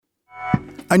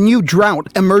A new drought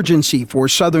emergency for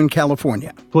Southern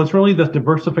California. So it's really the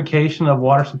diversification of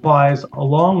water supplies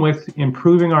along with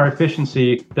improving our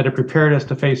efficiency that have prepared us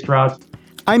to face droughts.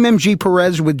 I'm MG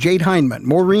Perez with Jade Hindman.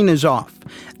 Maureen is off.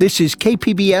 This is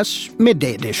KPBS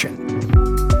Midday Edition.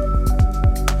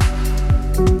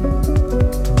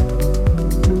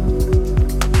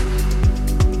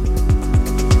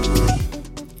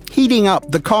 Heating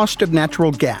up the cost of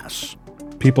natural gas.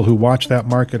 People who watch that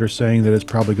market are saying that it's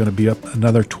probably going to be up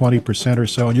another 20% or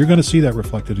so, and you're going to see that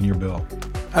reflected in your bill.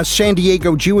 A San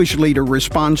Diego Jewish leader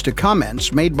responds to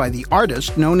comments made by the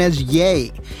artist known as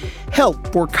Ye.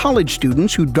 Help for college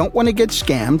students who don't want to get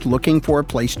scammed looking for a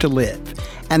place to live.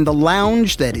 And the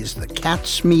lounge that is the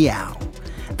cat's meow.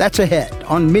 That's ahead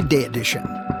on Midday Edition.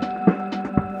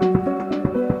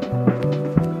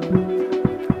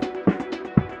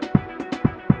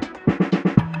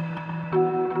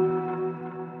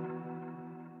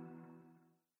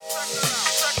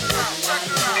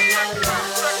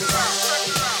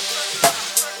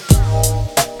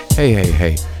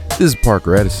 Hey, this is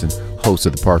Parker Edison, host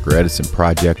of the Parker Edison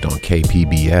Project on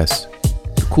KPBS.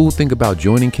 The cool thing about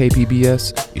joining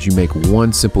KPBS is you make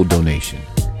one simple donation,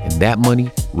 and that money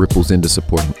ripples into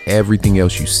supporting everything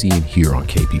else you see and hear on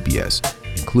KPBS,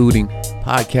 including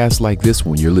podcasts like this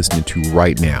one you're listening to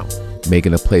right now,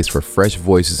 making a place for fresh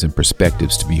voices and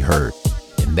perspectives to be heard.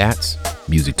 And that's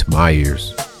music to my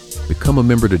ears. Become a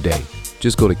member today.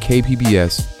 Just go to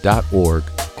kpbs.org,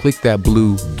 click that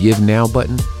blue Give Now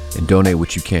button, and donate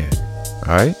what you can.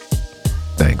 All right?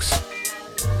 Thanks.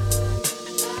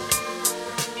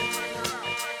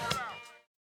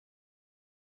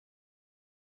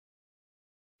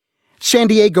 San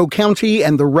Diego County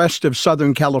and the rest of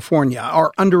Southern California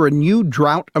are under a new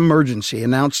drought emergency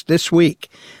announced this week.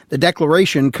 The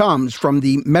declaration comes from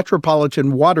the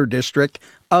Metropolitan Water District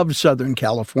of Southern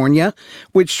California,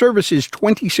 which services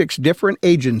 26 different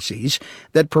agencies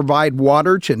that provide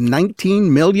water to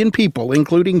 19 million people,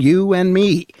 including you and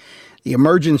me. The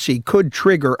emergency could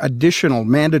trigger additional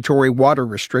mandatory water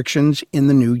restrictions in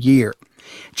the new year.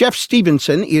 Jeff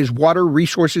Stevenson is Water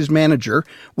Resources Manager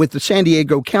with the San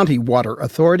Diego County Water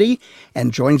Authority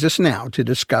and joins us now to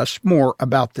discuss more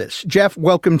about this. Jeff,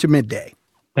 welcome to Midday.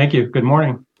 Thank you. Good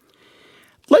morning.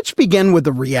 Let's begin with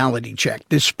a reality check.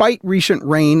 Despite recent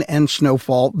rain and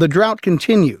snowfall, the drought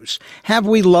continues. Have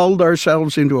we lulled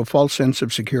ourselves into a false sense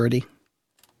of security?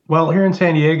 Well, here in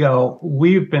San Diego,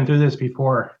 we've been through this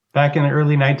before. Back in the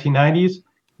early 1990s,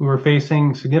 we were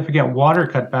facing significant water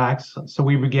cutbacks, so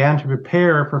we began to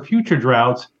prepare for future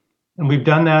droughts, and we've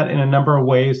done that in a number of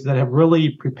ways that have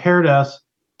really prepared us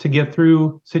to get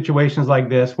through situations like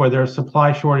this where there are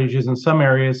supply shortages in some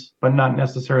areas, but not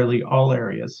necessarily all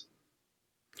areas.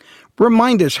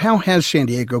 Remind us, how has San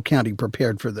Diego County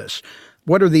prepared for this?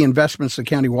 What are the investments the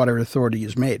County Water Authority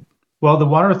has made? Well, the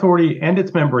Water Authority and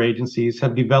its member agencies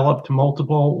have developed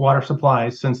multiple water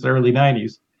supplies since the early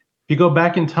 90s. If you go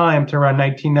back in time to around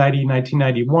 1990,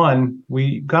 1991,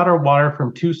 we got our water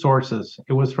from two sources.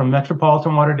 It was from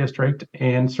Metropolitan Water District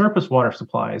and surface water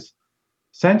supplies.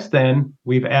 Since then,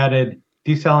 we've added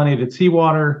desalinated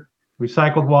seawater,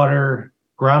 recycled water,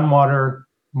 groundwater,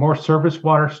 more surface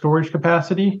water storage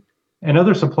capacity, and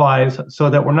other supplies so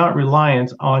that we're not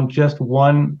reliant on just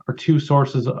one or two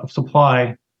sources of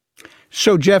supply.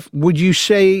 So, Jeff, would you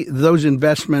say those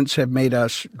investments have made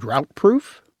us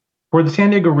drought-proof? For the San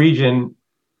Diego region,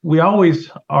 we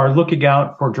always are looking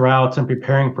out for droughts and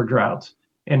preparing for droughts.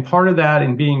 And part of that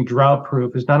in being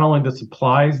drought-proof is not only the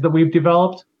supplies that we've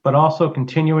developed, but also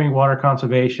continuing water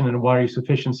conservation and water use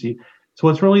efficiency. So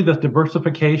it's really the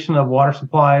diversification of water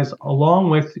supplies along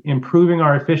with improving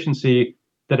our efficiency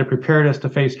that have prepared us to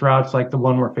face droughts like the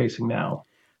one we're facing now.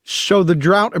 So the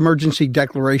drought emergency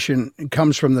declaration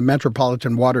comes from the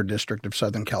Metropolitan Water District of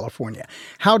Southern California.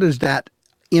 How does that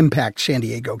impact San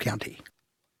Diego County?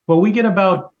 Well, we get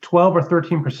about 12 or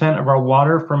 13% of our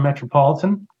water from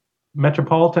Metropolitan.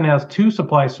 Metropolitan has two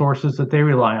supply sources that they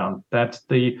rely on. That's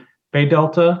the Bay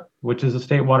Delta, which is a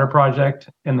state water project,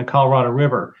 and the Colorado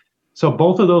River. So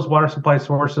both of those water supply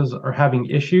sources are having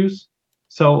issues.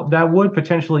 So that would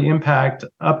potentially impact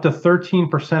up to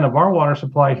 13% of our water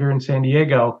supply here in San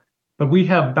Diego. But we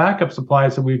have backup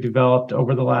supplies that we've developed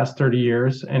over the last 30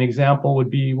 years. An example would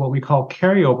be what we call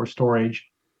carryover storage,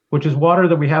 which is water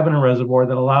that we have in a reservoir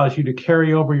that allows you to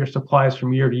carry over your supplies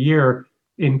from year to year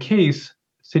in case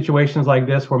situations like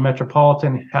this where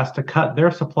Metropolitan has to cut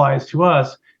their supplies to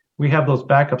us. We have those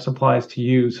backup supplies to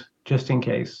use just in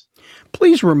case.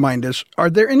 Please remind us, are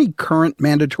there any current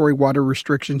mandatory water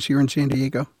restrictions here in San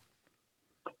Diego?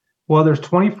 Well, there's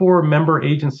 24 member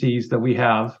agencies that we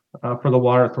have for the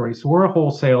Water Authority. So we're a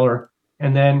wholesaler,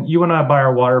 And then you and I buy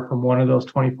our water from one of those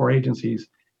 24 agencies.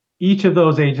 Each of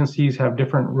those agencies have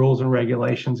different rules and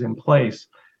regulations in place.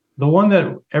 The one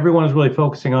that everyone is really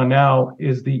focusing on now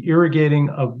is the irrigating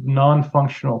of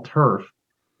non-functional turf.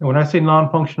 And when I say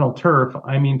non-functional turf,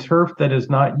 I mean turf that is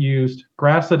not used,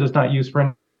 grass that is not used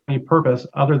for any purpose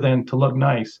other than to look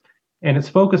nice. And it's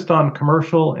focused on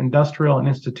commercial, industrial, and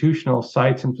institutional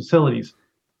sites and facilities.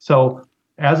 So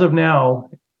as of now,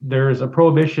 there's a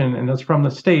prohibition, and that's from the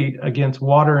state, against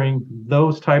watering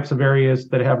those types of areas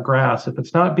that have grass. If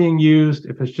it's not being used,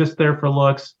 if it's just there for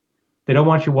looks, they don't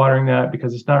want you watering that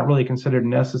because it's not really considered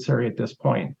necessary at this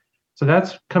point. So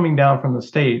that's coming down from the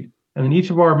state. And then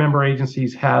each of our member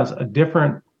agencies has a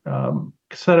different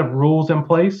set of rules in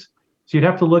place. So you'd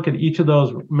have to look at each of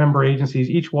those member agencies,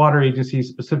 each water agency's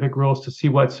specific rules to see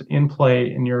what's in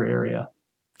play in your area.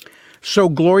 So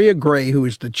Gloria Gray, who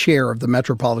is the chair of the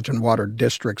Metropolitan Water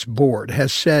District's board,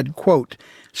 has said, quote,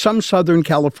 some Southern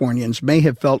Californians may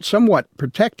have felt somewhat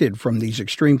protected from these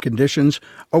extreme conditions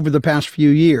over the past few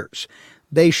years.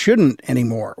 They shouldn't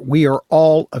anymore. We are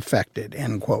all affected,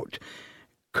 end quote.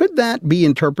 Could that be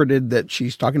interpreted that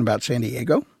she's talking about San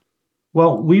Diego?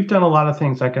 Well, we've done a lot of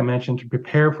things, like I mentioned, to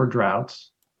prepare for droughts.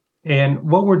 And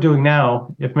what we're doing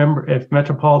now, if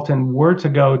Metropolitan were to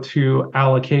go to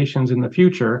allocations in the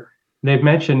future, they've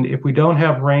mentioned if we don't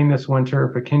have rain this winter,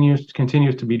 if it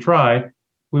continues to be dry,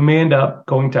 we may end up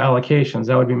going to allocations.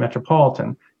 That would be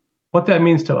Metropolitan. What that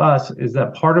means to us is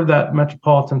that part of that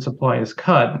Metropolitan supply is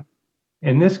cut.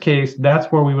 In this case,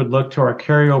 that's where we would look to our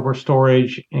carryover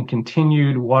storage and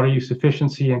continued water use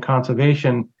efficiency and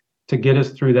conservation to get us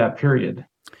through that period.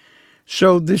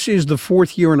 So this is the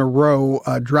fourth year in a row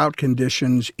drought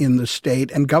conditions in the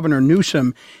state, and Governor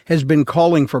Newsom has been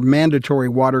calling for mandatory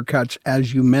water cuts,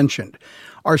 as you mentioned.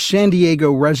 Are San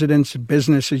Diego residents,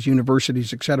 businesses,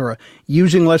 universities, et cetera,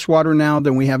 using less water now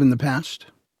than we have in the past?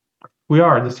 We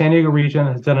are. The San Diego region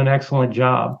has done an excellent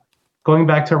job. Going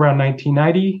back to around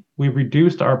 1990, we've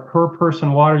reduced our per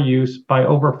person water use by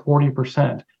over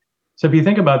 40%. So if you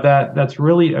think about that, that's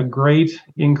really a great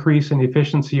increase in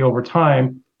efficiency over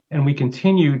time, and we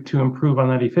continue to improve on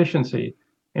that efficiency.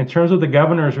 In terms of the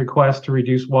governor's request to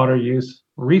reduce water use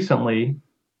recently,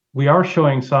 we are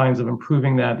showing signs of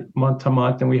improving that month to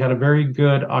month, and we had a very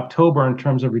good October in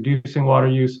terms of reducing water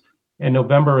use, and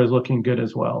November is looking good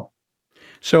as well.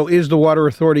 So is the Water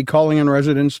Authority calling on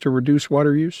residents to reduce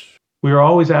water use? We are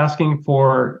always asking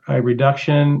for a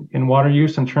reduction in water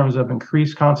use in terms of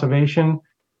increased conservation.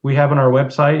 We have on our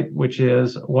website, which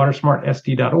is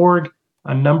watersmartsd.org,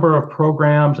 a number of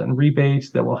programs and rebates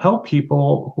that will help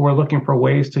people who are looking for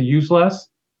ways to use less.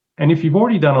 And if you've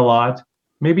already done a lot,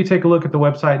 maybe take a look at the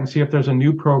website and see if there's a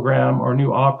new program or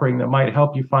new offering that might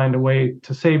help you find a way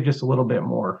to save just a little bit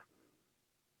more.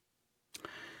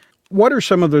 What are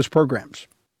some of those programs?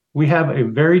 We have a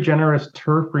very generous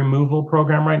turf removal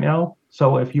program right now.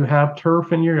 So if you have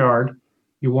turf in your yard,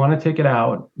 you want to take it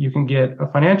out, you can get a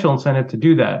financial incentive to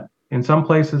do that. In some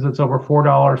places, it's over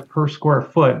 $4 per square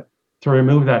foot to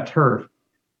remove that turf.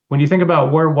 When you think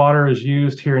about where water is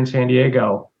used here in San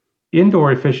Diego,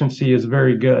 indoor efficiency is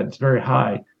very good. It's very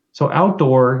high. So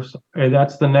outdoors,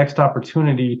 that's the next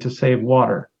opportunity to save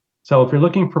water. So if you're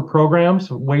looking for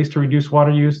programs, ways to reduce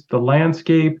water use, the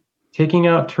landscape, taking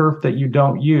out turf that you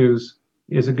don't use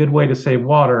is a good way to save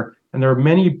water. And there are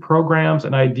many programs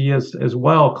and ideas as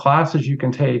well, classes you can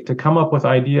take to come up with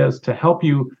ideas to help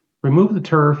you remove the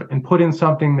turf and put in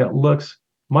something that looks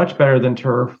much better than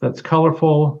turf, that's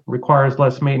colorful, requires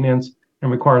less maintenance,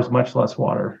 and requires much less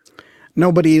water.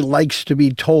 Nobody likes to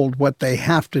be told what they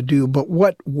have to do, but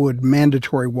what would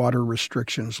mandatory water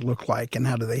restrictions look like, and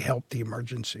how do they help the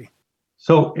emergency?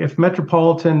 So if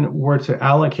Metropolitan were to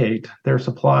allocate their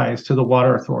supplies to the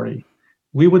Water Authority,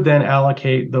 we would then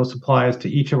allocate those supplies to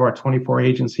each of our 24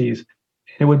 agencies.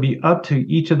 It would be up to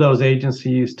each of those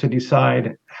agencies to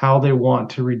decide how they want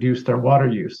to reduce their water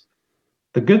use.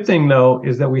 The good thing, though,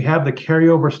 is that we have the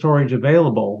carryover storage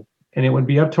available, and it would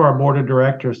be up to our board of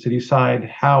directors to decide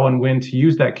how and when to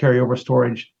use that carryover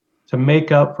storage to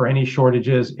make up for any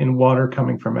shortages in water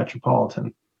coming from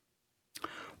Metropolitan.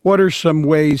 What are some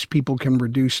ways people can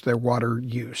reduce their water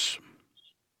use?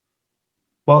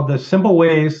 Well, the simple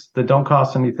ways that don't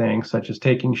cost anything, such as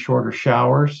taking shorter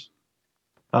showers,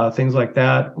 things like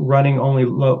that, running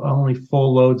only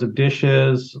full loads of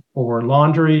dishes or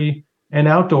laundry, and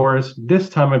outdoors this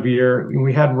time of year,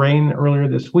 we had rain earlier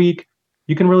this week.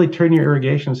 You can really turn your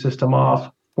irrigation system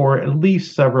off for at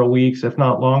least several weeks, if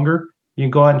not longer. You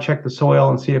can go out and check the soil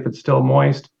and see if it's still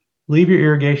moist. Leave your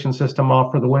irrigation system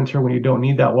off for the winter when you don't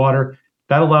need that water.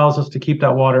 That allows us to keep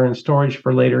that water in storage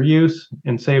for later use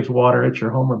and saves water at your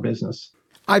home or business.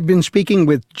 I've been speaking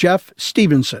with Jeff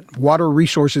Stevenson, Water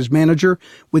Resources Manager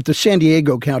with the San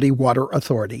Diego County Water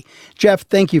Authority. Jeff,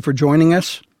 thank you for joining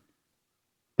us.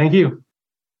 Thank you.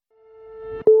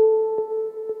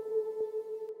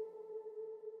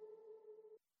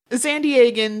 San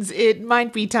Diegans, it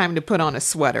might be time to put on a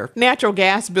sweater. Natural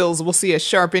gas bills will see a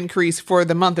sharp increase for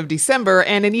the month of December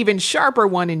and an even sharper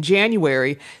one in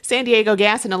January. San Diego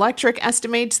Gas and Electric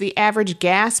estimates the average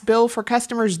gas bill for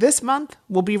customers this month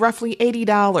will be roughly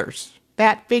 $80.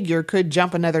 That figure could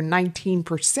jump another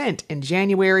 19% in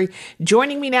January.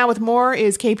 Joining me now with more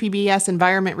is KPBS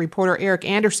environment reporter Eric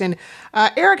Anderson.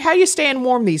 Eric, how you staying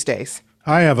warm these days?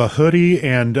 I have a hoodie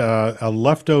and a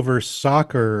leftover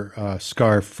soccer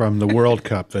scarf from the World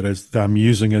Cup that I'm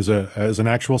using as an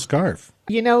actual scarf.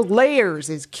 You know,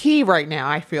 layers is key right now,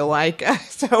 I feel like.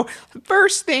 So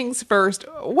first things first,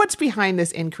 what's behind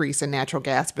this increase in natural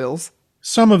gas bills?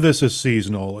 Some of this is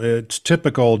seasonal. It's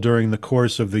typical during the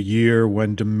course of the year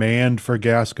when demand for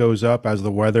gas goes up as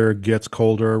the weather gets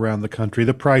colder around the country.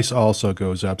 The price also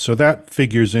goes up. So that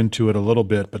figures into it a little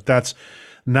bit, but that's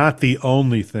not the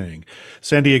only thing.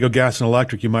 San Diego Gas and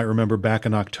Electric, you might remember back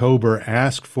in October,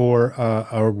 asked for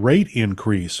a rate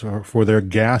increase for their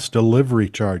gas delivery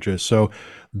charges. So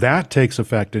that takes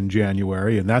effect in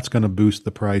January, and that's going to boost the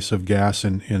price of gas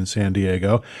in San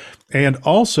Diego. And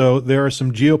also, there are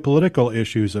some geopolitical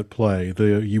issues at play.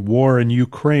 The war in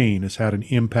Ukraine has had an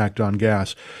impact on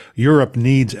gas. Europe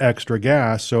needs extra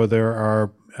gas, so there are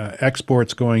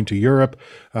exports going to Europe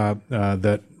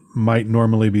that might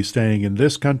normally be staying in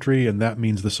this country, and that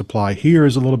means the supply here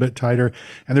is a little bit tighter.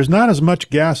 And there's not as much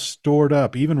gas stored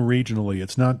up, even regionally.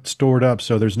 It's not stored up,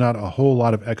 so there's not a whole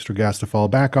lot of extra gas to fall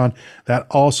back on. That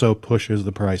also pushes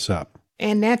the price up.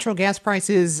 And natural gas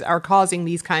prices are causing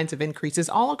these kinds of increases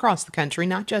all across the country,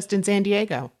 not just in San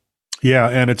Diego. Yeah,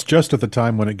 and it's just at the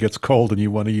time when it gets cold and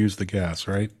you want to use the gas,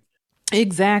 right?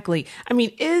 Exactly. I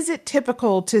mean, is it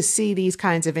typical to see these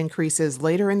kinds of increases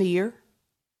later in the year?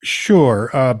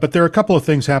 Sure, but there are a couple of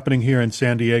things happening here in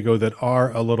San Diego that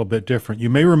are a little bit different. You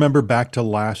may remember back to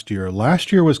last year.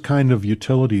 Last year was kind of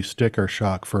utility sticker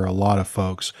shock for a lot of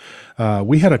folks.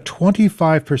 We had a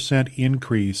 25%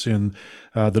 increase in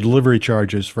the delivery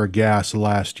charges for gas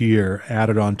last year,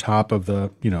 added on top of the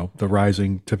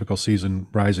rising, typical season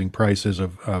rising prices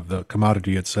of the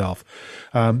commodity itself.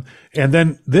 And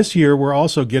then this year, we're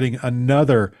also getting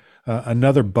another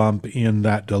bump in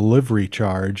that delivery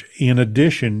charge in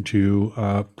addition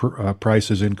to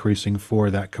prices increasing for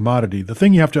that commodity. The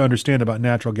thing you have to understand about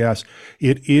natural gas,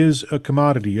 it is a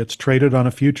commodity. It's traded on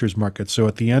a futures market. So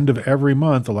at the end of every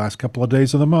month, the last couple of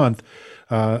days of the month,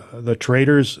 the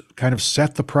traders kind of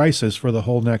set the prices for the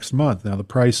whole next month. Now, the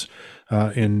price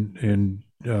at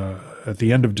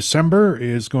the end of December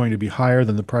is going to be higher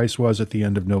than the price was at the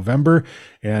end of November.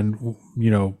 And,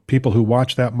 people who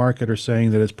watch that market are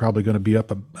saying that it's probably going to be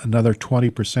up another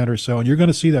 20% or so. And you're going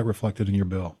to see that reflected in your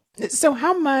bill. So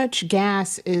how much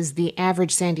gas is the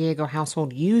average San Diego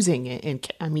household using?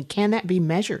 And can that be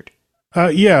measured?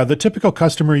 Yeah, the typical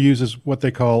customer uses what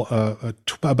they call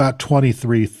about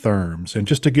 23 therms. And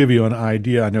just to give you an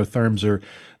idea, I know therms are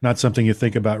not something you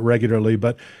think about regularly,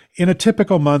 but in a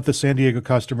typical month, the San Diego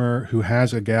customer who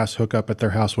has a gas hookup at their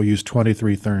house will use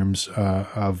 23 therms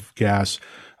of gas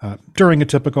during a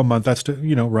typical month. That's to,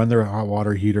 run their hot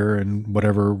water heater and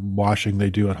whatever washing they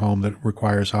do at home that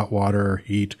requires hot water or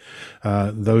heat.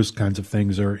 Those kinds of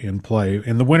things are in play.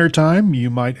 In the wintertime, you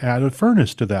might add a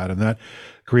furnace to that, and that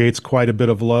creates quite a bit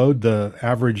of load. The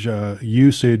average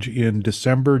usage in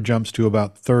December jumps to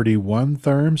about 31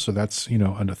 therms, so that's,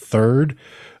 a third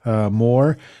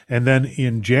more. And then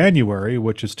in January,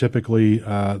 which is typically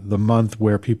the month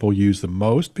where people use the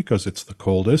most because it's the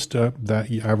coldest,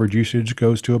 that average usage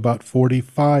goes to about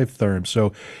 45 therms.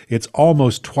 So it's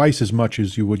almost twice as much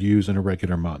as you would use in a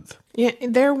regular month. Yeah,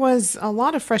 there was a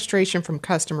lot of frustration from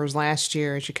customers last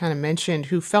year, as you kind of mentioned,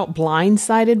 who felt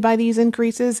blindsided by these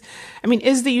increases.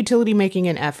 Is the utility making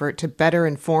an effort to better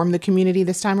inform the community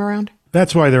this time around?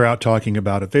 That's why they're out talking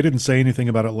about it. They didn't say anything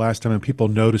about it last time, and people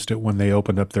noticed it when they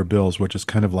opened up their bills, which is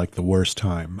kind of like the worst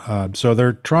time. So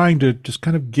they're trying to just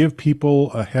kind of give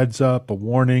people a heads up, a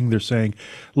warning. They're saying,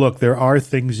 look, there are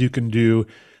things you can do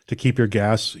to keep your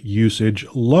gas usage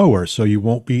lower so you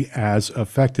won't be as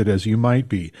affected as you might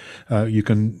be. You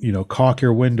can, caulk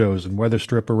your windows and weather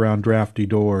strip around drafty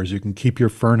doors. You can keep your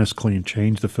furnace clean,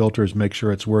 change the filters, make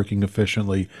sure it's working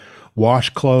efficiently. Wash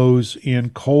clothes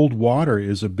in cold water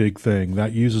is a big thing.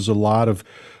 That uses a lot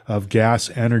of gas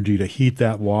energy to heat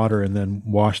that water and then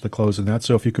wash the clothes in that.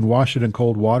 So if you can wash it in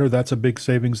cold water, that's a big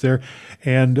savings there.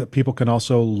 And people can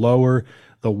also lower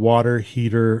the water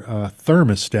heater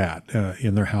thermostat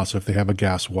in their house if they have a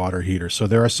gas water heater. So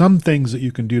there are some things that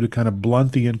you can do to kind of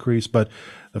blunt the increase, but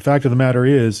the fact of the matter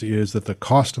is that the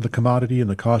cost of the commodity and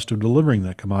the cost of delivering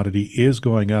that commodity is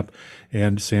going up,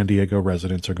 and San Diego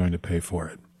residents are going to pay for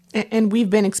it. And we've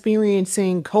been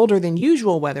experiencing colder than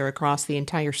usual weather across the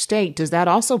entire state. Does that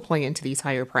also play into these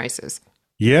higher prices?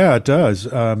 Yeah, it does,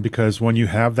 because when you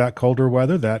have that colder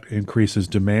weather, that increases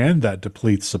demand, that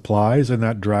depletes supplies, and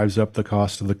that drives up the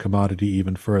cost of the commodity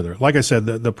even further. Like I said,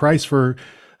 the price for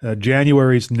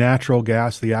January's natural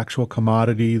gas, the actual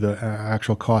commodity, the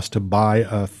actual cost to buy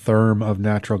a therm of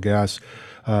natural gas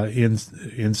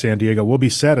in San Diego will be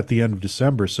set at the end of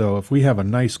December. So if we have a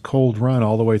nice cold run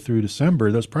all the way through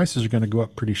December, those prices are going to go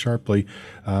up pretty sharply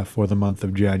for the month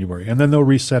of January. And then they'll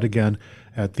reset again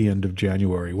at the end of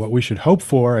January. What we should hope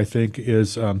for, I think,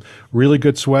 is really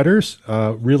good sweaters,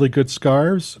 really good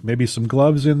scarves, maybe some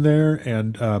gloves in there,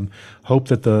 and hope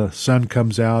that the sun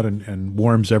comes out and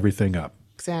warms everything up.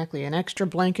 Exactly. An extra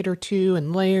blanket or two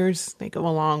and layers, they go a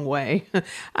long way.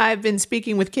 I've been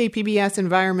speaking with KPBS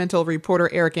environmental reporter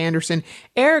Eric Anderson.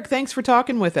 Eric, thanks for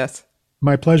talking with us.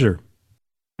 My pleasure.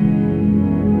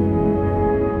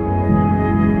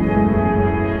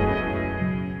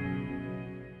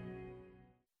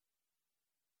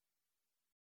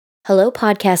 Hello,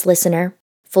 podcast listener.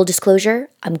 Full disclosure,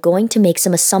 I'm going to make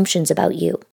some assumptions about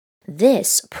you.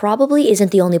 This probably isn't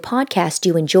the only podcast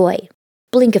you enjoy.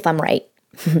 Blink if I'm right.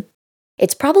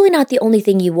 It's probably not the only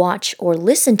thing you watch or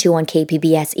listen to on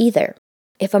KPBS either.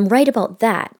 If I'm right about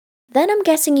that, then I'm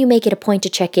guessing you make it a point to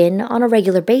check in on a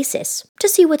regular basis to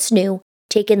see what's new,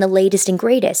 take in the latest and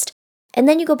greatest, and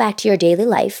then you go back to your daily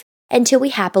life until we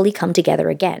happily come together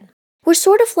again. We're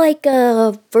sort of like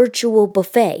a virtual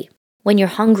buffet. When you're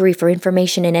hungry for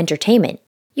information and entertainment,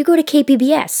 you go to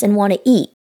KPBS and want to eat,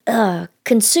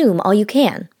 consume all you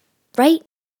can, right?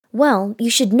 Well, you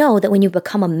should know that when you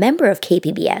become a member of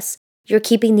KPBS, you're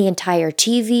keeping the entire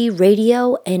TV,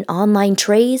 radio, and online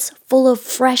trays full of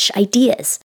fresh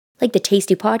ideas, like the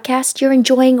tasty podcast you're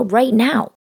enjoying right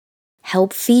now.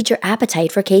 Help feed your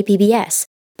appetite for KPBS.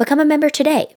 Become a member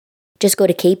today. Just go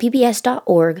to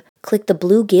kpbs.org, click the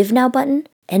blue Give Now button,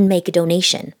 and make a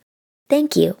donation.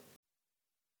 Thank you.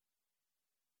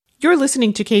 You're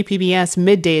listening to KPBS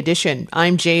Midday Edition.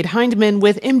 I'm Jade Hindman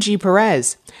with MG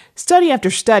Perez. Study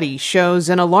after study shows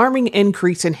an alarming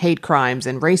increase in hate crimes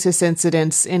and racist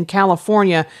incidents in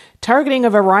California, targeting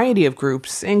a variety of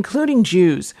groups, including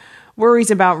Jews. Worries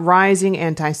about rising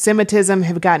anti-Semitism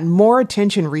have gotten more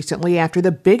attention recently after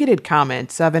the bigoted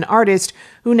comments of an artist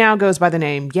who now goes by the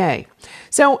name Ye.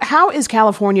 So how is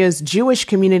California's Jewish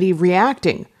community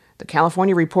reacting? The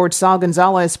California Report's Saul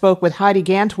Gonzalez spoke with Heidi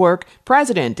Gantwerk,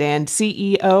 president and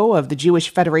CEO of the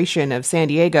Jewish Federation of San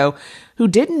Diego, who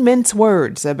didn't mince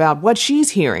words about what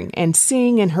she's hearing and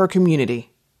seeing in her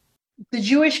community. The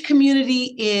Jewish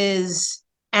community is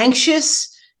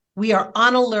anxious. We are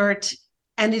on alert,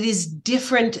 and it is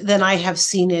different than I have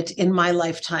seen it in my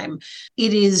lifetime.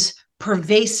 It is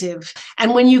pervasive.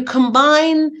 And when you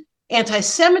combine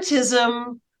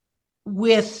anti-Semitism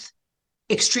with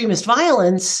extremist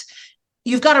violence,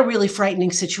 you've got a really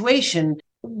frightening situation.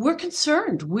 We're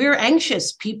concerned. We're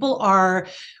anxious. People are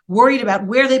worried about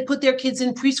where they put their kids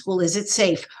in preschool. Is it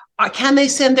safe? Can they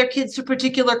send their kids to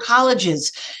particular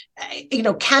colleges?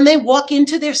 Can they walk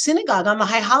into their synagogue on the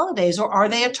high holidays, or are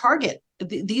they a target?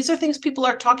 These are things people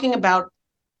are talking about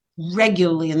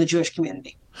regularly in the Jewish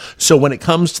community. So when it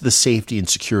comes to the safety and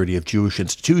security of Jewish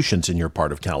institutions in your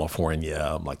part of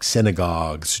California, like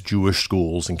synagogues, Jewish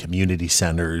schools, and community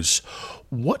centers,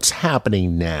 what's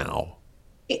happening now?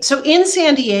 So in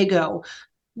San Diego,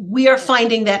 we are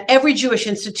finding that every Jewish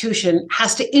institution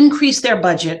has to increase their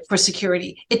budget for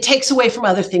security. It takes away from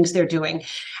other things they're doing.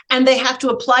 And they have to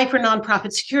apply for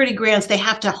nonprofit security grants. They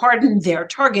have to harden their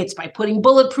targets by putting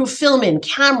bulletproof film in,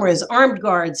 cameras, armed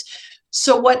guards.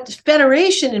 So what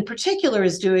Federation in particular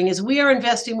is doing is we are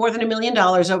investing more than $1 million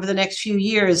over the next few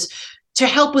years to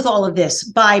help with all of this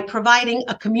by providing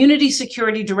a community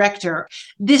security director.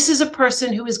 This is a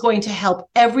person who is going to help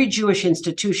every Jewish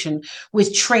institution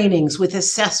with trainings, with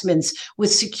assessments, with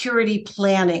security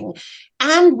planning,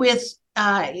 and with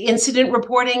incident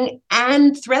reporting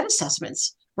and threat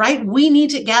assessments. right? We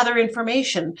need to gather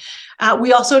information.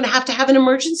 We also have to have an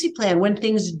emergency plan when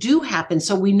things do happen,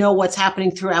 so we know what's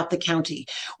happening throughout the county.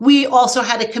 We also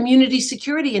had a community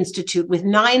security institute with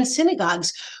 9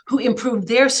 synagogues who improved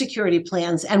their security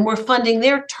plans and were funding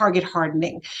their target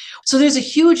hardening. So there's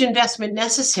a huge investment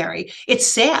necessary. It's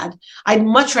sad. I'd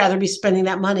much rather be spending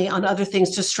that money on other things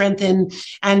to strengthen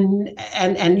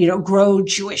and grow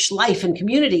Jewish life and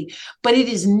community, but it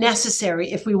is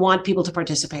necessary if we want people to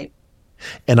participate.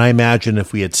 And I imagine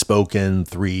if we had spoken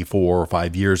 3, 4, or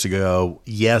 5 years ago,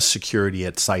 yes, security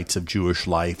at sites of Jewish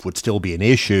life would still be an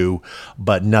issue,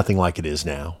 but nothing like it is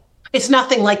now. It's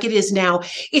nothing like it is now.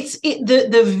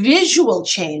 The visual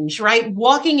change, right?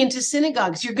 Walking into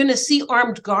synagogues, you're going to see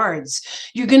armed guards.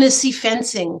 You're going to see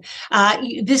fencing.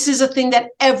 This is a thing that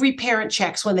every parent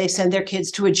checks when they send their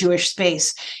kids to a Jewish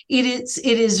space. It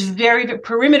is very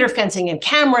perimeter fencing and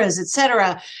cameras,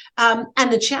 etc.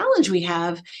 And the challenge we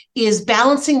have is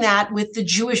balancing that with the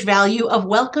Jewish value of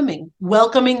welcoming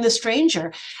the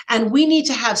stranger. And we need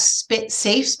to have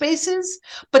safe spaces,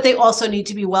 but they also need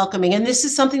to be welcoming. And this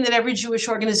is something that every Jewish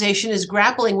organization is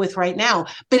grappling with right now.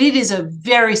 But it is a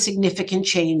very significant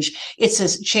change. It's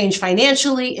a change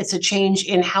financially. It's a change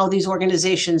in how these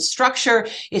organizations structure.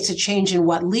 It's a change in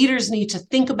what leaders need to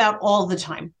think about all the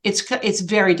time. It's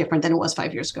very different than it was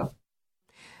 5 years ago.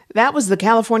 That was the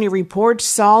California Report's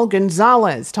Saul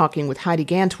Gonzalez talking with Heidi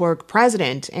Gantwerk,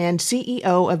 President and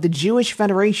CEO of the Jewish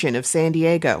Federation of San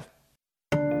Diego.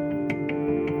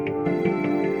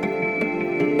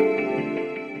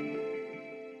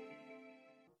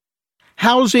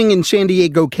 Housing in San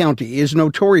Diego County is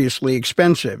notoriously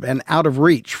expensive and out of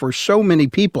reach for so many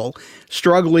people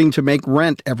struggling to make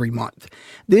rent every month.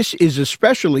 This is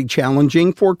especially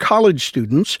challenging for college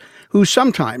students who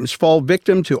sometimes fall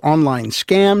victim to online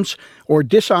scams or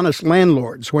dishonest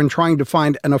landlords when trying to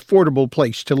find an affordable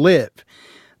place to live.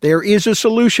 There is a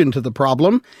solution to the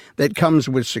problem that comes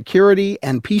with security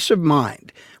and peace of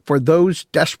mind for those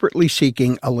desperately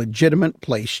seeking a legitimate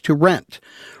place to rent.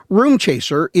 Room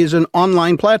Chaser is an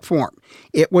online platform.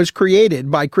 It was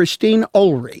created by Christine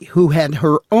Ulrey, who had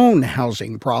her own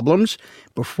housing problems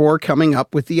before coming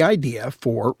up with the idea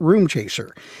for Room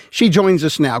Chaser. She joins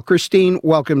us now. Christine,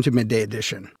 welcome to Midday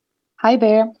Edition. Hi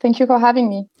there. Thank you for having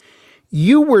me.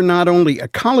 You were not only a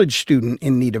college student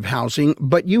in need of housing,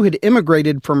 but you had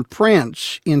immigrated from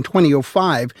France in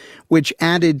 2005, which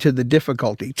added to the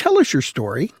difficulty. Tell us your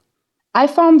story. I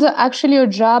found actually a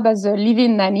job as a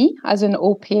live-in nanny, as an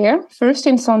au pair, first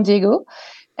in San Diego.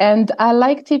 And I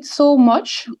liked it so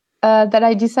much that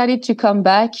I decided to come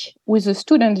back with a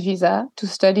student visa to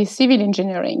study civil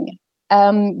engineering.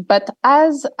 But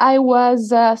as I was,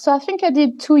 so I think I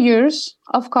did 2 years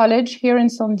of college here in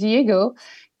San Diego,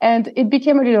 and it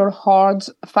became a little hard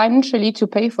financially to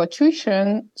pay for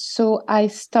tuition. So I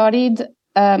started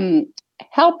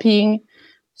helping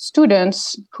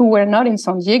students who were not in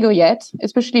San Diego yet,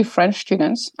 especially French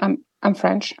students. I'm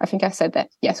French. I think I said that.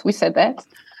 Yes, we said that.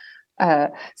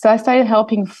 So I started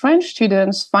helping French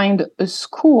students find a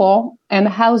school and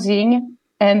housing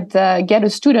and get a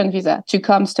student visa to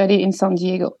come study in San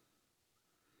Diego.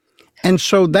 And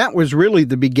so that was really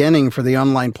the beginning for the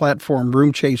online platform,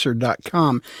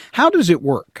 roomchaser.com. How does it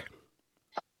work?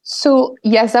 So,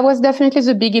 yes, that was definitely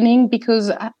the beginning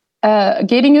because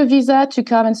getting a visa to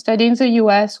come and study in the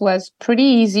US was pretty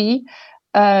easy.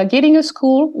 Getting a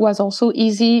school was also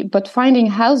easy, but finding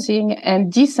housing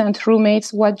and decent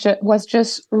roommates was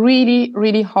just really,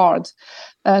 really hard.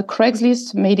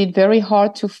 Craigslist made it very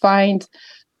hard to find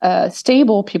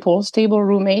stable people, stable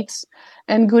roommates,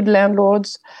 and good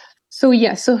landlords. So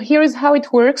here is how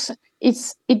it works.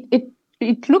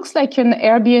 It looks like an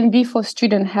Airbnb for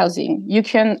student housing. You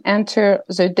can enter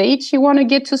the date you want to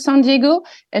get to San Diego,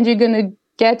 and you're going to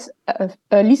get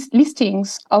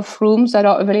listings of rooms that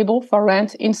are available for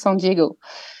rent in San Diego.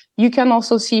 You can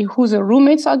also see who the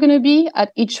roommates are going to be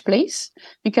at each place.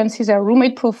 You can see their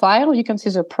roommate profile. You can see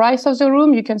the price of the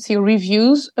room. You can see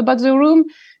reviews about the room.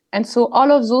 And so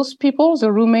all of those people,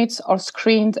 the roommates, are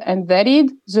screened and vetted.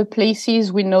 The places,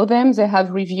 we know them. They have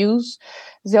reviews.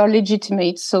 They are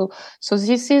legitimate. So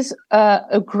this is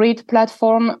a great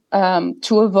platform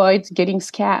to avoid getting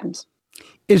scammed.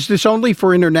 Is this only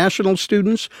for international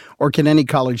students, or can any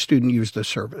college student use the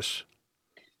service?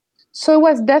 So it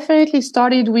was definitely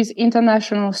started with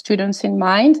international students in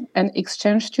mind and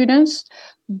exchange students.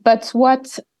 But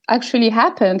what actually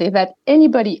happened is that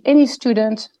any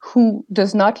student who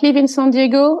does not live in San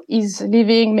Diego is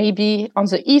living maybe on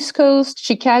the East Coast,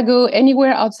 Chicago,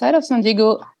 anywhere outside of San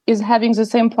Diego is having the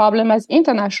same problem as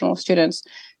international students.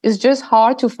 It's just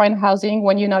hard to find housing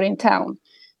when you're not in town.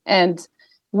 And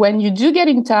when you do get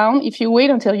in town, if you wait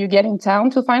until you get in town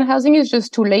to find housing, it's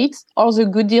just too late. All the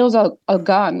good deals are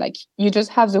gone. Like you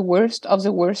just have the worst of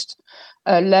the worst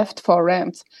left for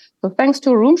rent. So thanks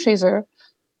to Room Chaser,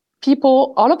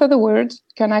 people all over the world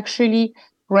can actually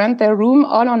rent their room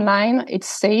all online. It's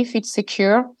safe, it's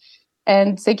secure,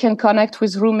 and they can connect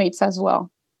with roommates as well.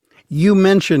 You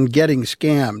mentioned getting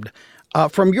scammed.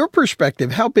 From your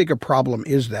perspective, how big a problem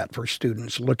is that for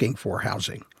students looking for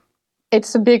housing?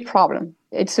 It's a big problem.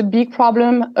 It's a big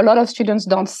problem. A lot of students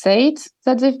don't say it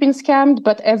that they've been scammed,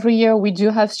 but every year we do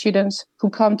have students who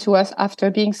come to us after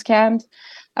being scammed.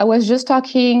 I was just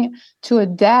talking to a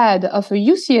dad of a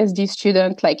UCSD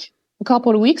student like a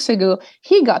couple of weeks ago.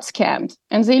 He got scammed,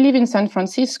 and they live in San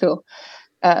Francisco.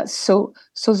 So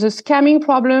the scamming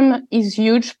problem is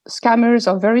huge. Scammers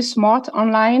are very smart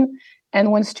online,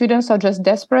 and when students are just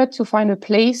desperate to find a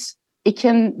place, it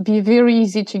can be very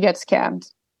easy to get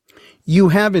scammed. You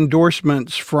have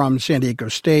endorsements from San Diego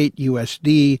State,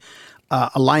 USD,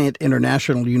 Alliant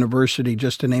International University,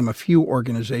 just to name a few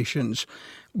organizations.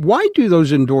 Why do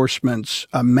those endorsements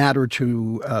matter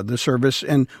to the service,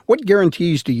 and what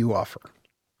guarantees do you offer?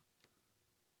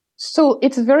 So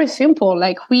it's very simple.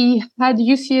 Like we had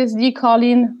UCSD call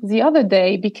in the other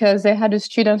day because they had a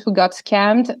student who got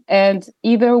scammed and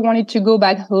either wanted to go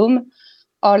back home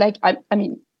or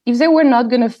if they were not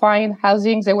going to find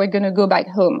housing, they were going to go back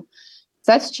home.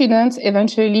 That student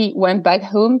eventually went back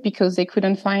home because they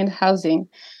couldn't find housing.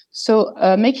 So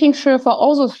making sure for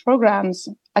all those programs,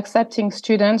 accepting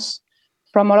students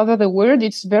from all over the world,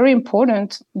 it's very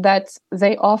important that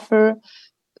they offer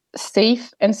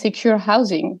safe and secure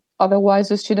housing. Otherwise,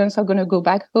 the students are going to go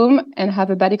back home and have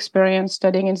a bad experience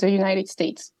studying in the United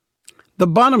States. The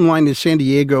bottom line is San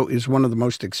Diego is one of the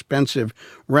most expensive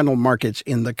rental markets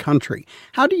in the country.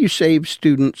 How do you save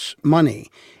students money?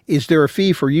 Is there a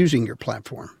fee for using your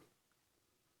platform?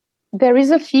 There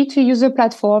is a fee to use the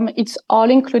platform. It's all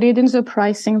included in the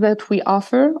pricing that we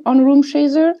offer on Room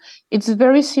Chaser. It's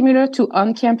very similar to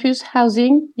on-campus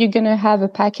housing. You're going to have a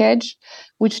package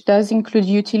which does include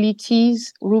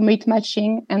utilities, roommate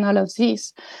matching, and all of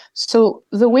this. So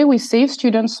the way we save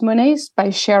students money is by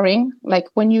sharing. Like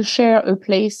when you share a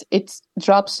place, it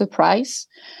drops the price.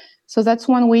 So that's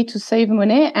one way to save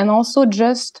money, and also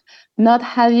just not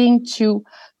having to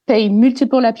pay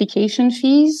multiple application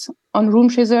fees. On Room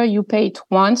Chaser, you pay it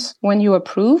once when you're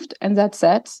approved, and that's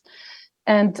it.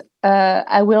 And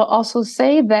I will also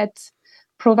say that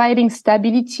providing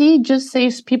stability just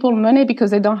saves people money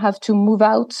because they don't have to move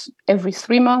out every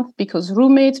 3 months because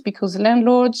roommates, because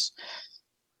landlords.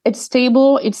 It's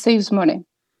stable, it saves money.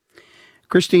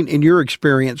 Christine, in your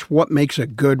experience, what makes a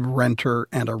good renter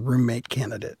and a roommate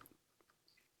candidate?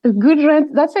 A good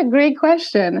rent, that's a great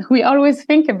question. We always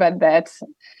think about that.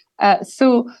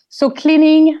 So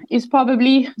cleaning is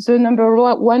probably the number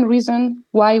one reason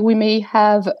why we may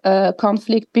have a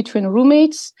conflict between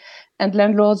roommates, and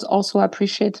landlords also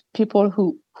appreciate people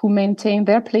who maintain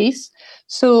their place.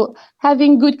 So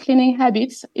having good cleaning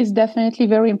habits is definitely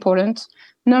very important.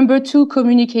 Number 2,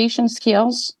 communication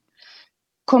skills,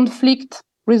 conflict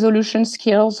resolution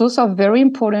skills. Those are very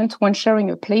important when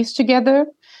sharing a place together.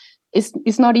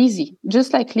 It's not easy.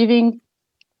 Just like living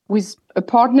with a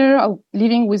partner or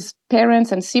living with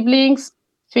parents and siblings,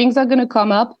 things are going to come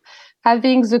up.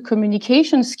 Having the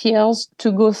communication skills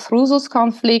to go through those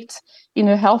conflicts in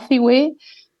a healthy way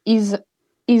is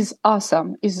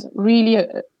awesome, is really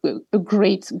a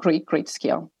great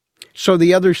skill. So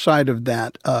the other side of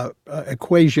that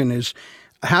equation is,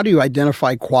 how do you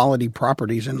identify quality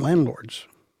properties and landlords?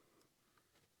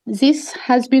 This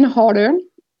has been harder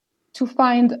to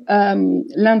find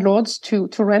landlords to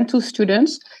rent to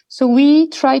students. So we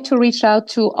try to reach out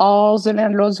to all the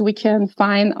landlords we can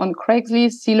find on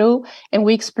Craigslist, Zillow, and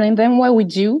we explain them what we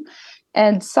do.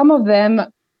 And some of them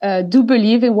do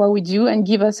believe in what we do and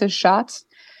give us a shot.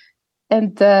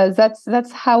 And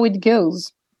that's how it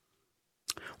goes.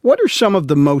 What are some of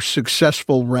the most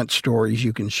successful rent stories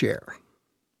you can share?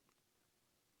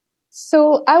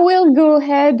 So I will go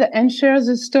ahead and share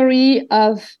the story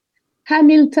of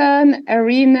Hamilton,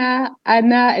 Arena,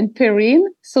 Anna, and Perrine.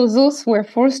 So those were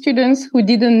 4 students who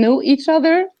didn't know each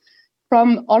other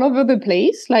from all over the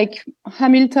place. Like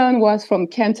Hamilton was from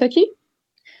Kentucky,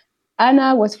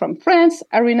 Anna was from France,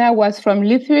 Arena was from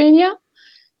Lithuania,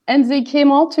 and they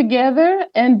came all together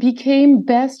and became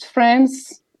best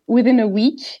friends within a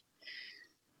week.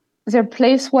 Their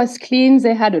place was clean.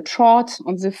 They had a chart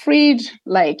on the fridge,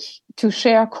 like to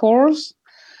share chores.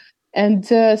 And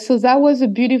so that was a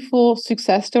beautiful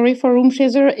success story for Room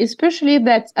Chaser, especially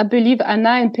that I believe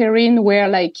Anna and Perrine were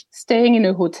like staying in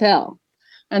a hotel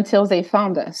until they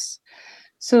found us.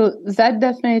 So that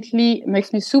definitely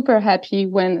makes me super happy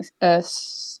when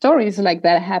stories like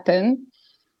that happen.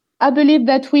 I believe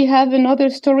that we have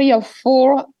another story of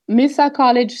 4 Mesa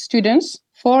College students,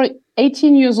 4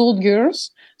 18-year-old girls.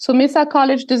 So Mesa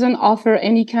College doesn't offer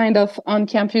any kind of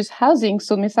on-campus housing.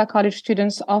 So Mesa College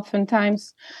students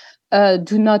oftentimes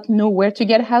do not know where to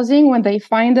get housing. When they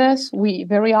find us, we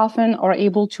very often are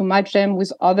able to match them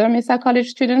with other Mesa College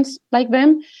students like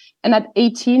them. And at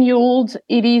 18-year-olds,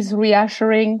 it is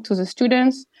reassuring to the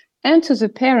students and to the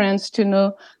parents to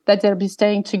know that they'll be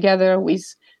staying together with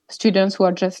students who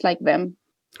are just like them.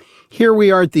 Here we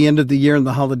are at the end of the year in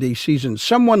the holiday season.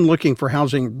 Someone looking for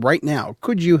housing right now,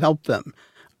 could you help them?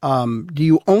 Do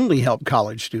you only help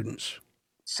college students?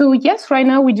 So yes, right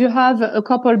now we do have a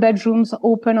couple bedrooms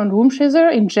open on Room Chaser.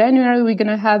 In January, we're going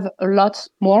to have a lot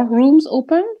more rooms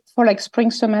open for like spring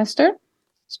semester,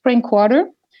 spring quarter.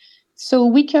 So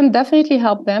we can definitely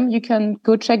help them. You can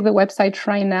go check the website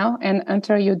right now and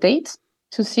enter your date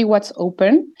to see what's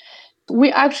open.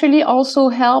 We actually also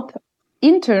help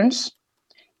interns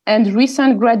and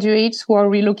recent graduates who are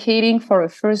relocating for a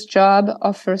first job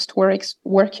or first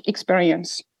work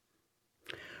experience.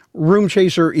 Room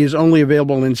Chaser is only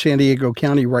available in San Diego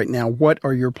County right now. What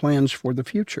are your plans for the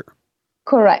future?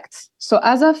 Correct. So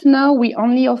as of now, we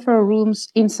only offer rooms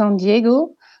in San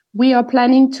Diego. We are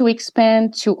planning to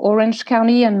expand to Orange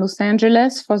County and Los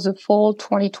Angeles for the fall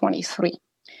 2023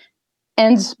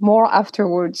 and more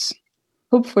afterwards,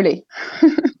 hopefully.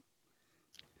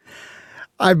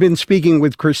 I've been speaking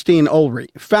with Christine Ulrey,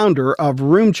 founder of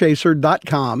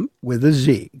RoomChaser.com with a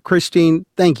Z. Christine,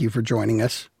 thank you for joining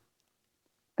us.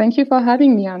 Thank you for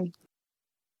having me on.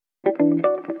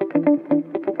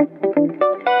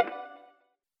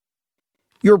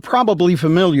 You're probably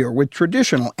familiar with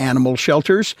traditional animal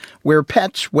shelters where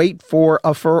pets wait for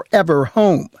a forever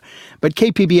home. But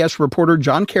KPBS reporter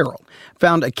John Carroll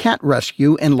found a cat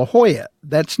rescue in La Jolla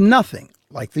that's nothing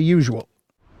like the usual.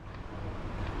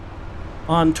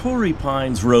 On Torrey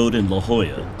Pines Road in La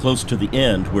Jolla, close to the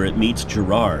end where it meets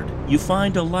Girard, you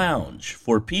find a lounge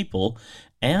for people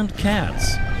and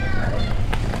cats.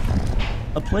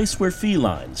 A place where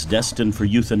felines destined for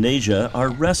euthanasia are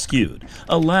rescued.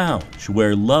 A lounge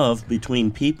where love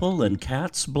between people and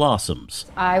cats blossoms.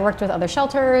 I worked with other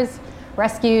shelters,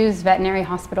 rescues, veterinary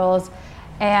hospitals,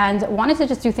 and wanted to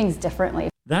just do things differently.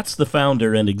 That's the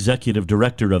founder and executive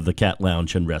director of the Cat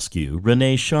Lounge and Rescue,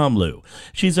 Renee Shamlou.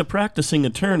 She's a practicing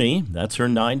attorney, that's her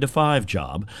 9-to-5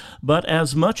 job, but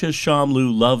as much as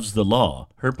Shamlou loves the law,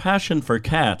 her passion for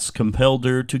cats compelled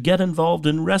her to get involved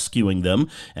in rescuing them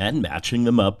and matching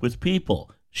them up with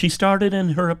people. She started in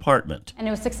her apartment. And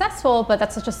it was successful, but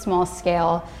that's such a small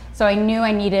scale, so I knew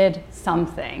I needed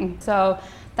something. So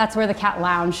that's where the Cat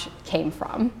Lounge came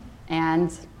from.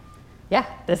 And yeah,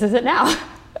 this is it now.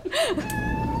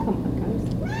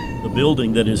 The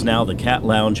building that is now the Cat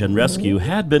Lounge and Rescue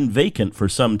had been vacant for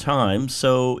some time,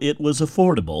 so it was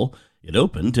affordable. It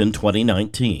opened in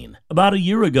 2019. About a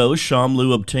year ago,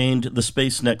 Shamlou obtained the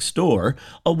space next door.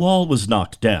 A wall was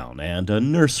knocked down and a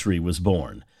nursery was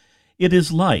born. It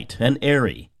is light and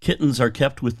airy. Kittens are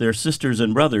kept with their sisters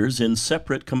and brothers in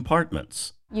separate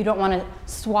compartments. You don't want to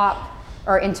swap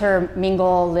or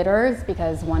intermingle litters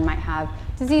because one might have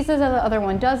diseases and the other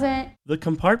one doesn't. The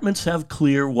compartments have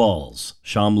clear walls.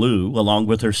 Shamlou, along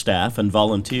with her staff and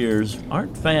volunteers,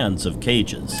 aren't fans of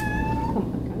cages.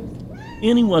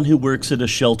 Anyone who works at a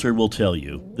shelter will tell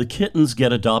you the kittens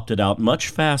get adopted out much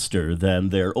faster than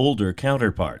their older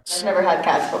counterparts. I've never had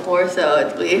cats before,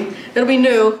 so it'll be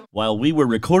new. While we were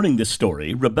recording this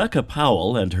story, Rebecca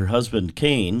Powell and her husband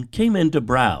Kane came in to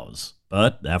browse.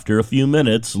 But after a few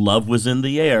minutes, love was in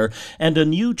the air, and a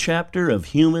new chapter of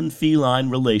human-feline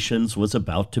relations was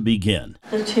about to begin.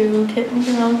 The 2 kittens,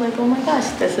 and I was like, oh my gosh,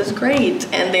 this is great.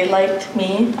 And they liked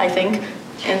me, I think.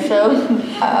 And so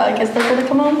I guess they're going to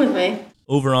come home with me.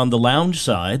 Over on the lounge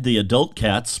side, the adult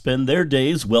cats spend their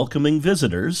days welcoming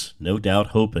visitors, no doubt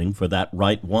hoping for that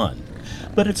right one.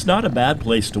 But it's not a bad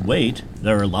place to wait.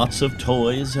 There are lots of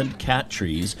toys and cat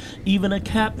trees. Even a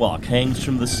catwalk hangs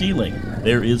from the ceiling.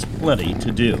 There is plenty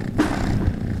to do.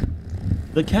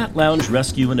 The Cat Lounge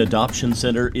Rescue and Adoption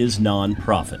Center is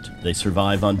non-profit. They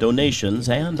survive on donations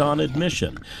and on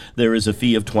admission. There is a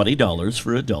fee of $20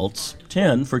 for adults,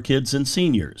 $10 for kids and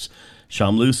seniors.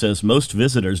 Shamlou says most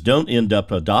visitors don't end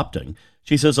up adopting.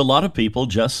 She says a lot of people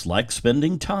just like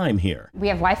spending time here. We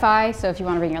have Wi-Fi, so if you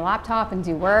want to bring your laptop and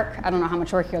do work, I don't know how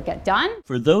much work you'll get done.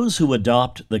 For those who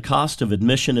adopt, the cost of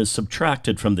admission is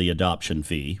subtracted from the adoption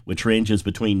fee, which ranges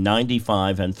between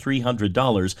 $95 and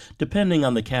 $300 depending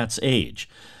on the cat's age.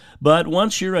 But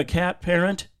once you're a cat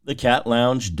parent, the Cat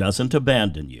Lounge doesn't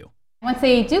abandon you. Once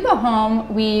they do go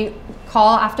home, we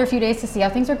call after a few days to see how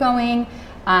things are going.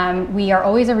 We are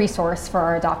always a resource for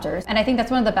our adopters. And I think that's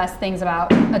one of the best things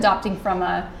about adopting from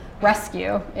a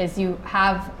rescue is you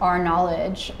have our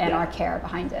knowledge and our care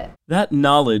behind it. That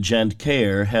knowledge and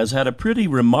care has had a pretty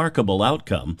remarkable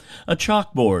outcome. A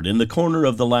chalkboard in the corner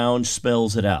of the lounge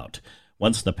spells it out.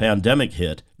 Once the pandemic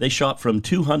hit, they shot from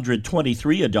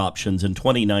 223 adoptions in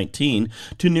 2019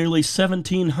 to nearly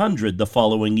 1,700 the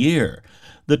following year.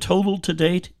 The total to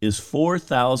date is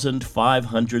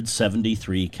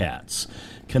 4,573 cats.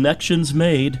 Connections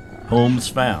made, homes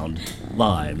found,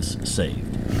 lives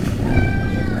saved.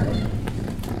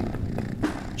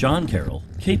 John Carroll,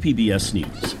 KPBS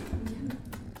News.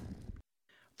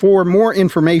 For more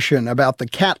information about the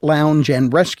Cat Lounge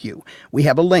and Rescue, we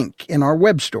have a link in our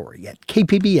web story at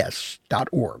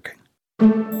kpbs.org.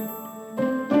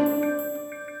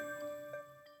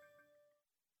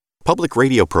 Public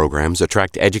radio programs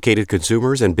attract educated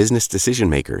consumers and business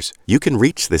decision makers. You can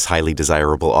reach this highly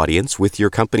desirable audience with your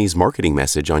company's marketing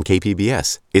message on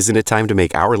KPBS. Isn't it time to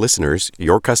make our listeners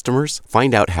your customers?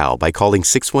 Find out how by calling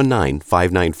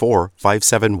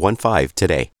 619-594-5715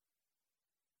 today.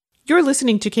 You're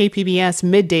listening to KPBS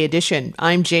Midday Edition.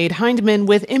 I'm Jade Hindman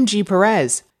with MG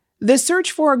Perez. The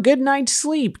search for a good night's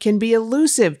sleep can be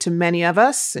elusive to many of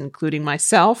us, including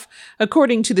myself.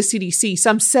 According to the CDC,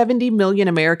 some 70 million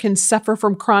Americans suffer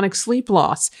from chronic sleep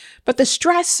loss. But the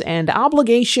stress and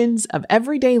obligations of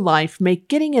everyday life make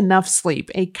getting enough sleep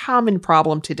a common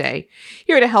problem today.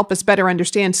 Here to help us better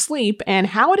understand sleep and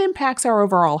how it impacts our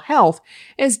overall health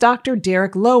is Dr.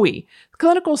 Derek Lowy,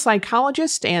 clinical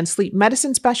psychologist and sleep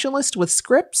medicine specialist with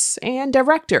Scripps and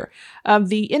director of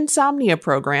the Insomnia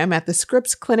Program at the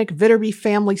Scripps Clinic Viterbi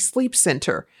Family Sleep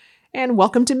Center. And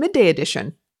welcome to Midday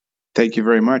Edition. Thank you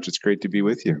very much. It's great to be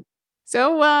with you.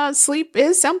 So sleep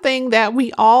is something that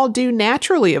we all do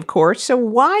naturally, of course. So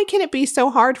why can it be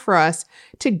so hard for us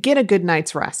to get a good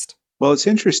night's rest? Well, it's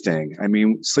interesting. I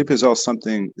mean, sleep is all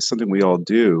something we all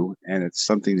do, and it's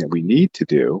something that we need to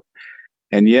do.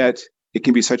 And yet, it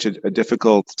can be such a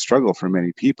difficult struggle for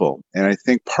many people. And I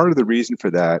think part of the reason for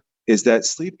that is that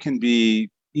sleep can be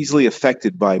easily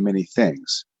affected by many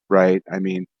things, right? I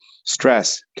mean,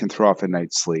 stress can throw off a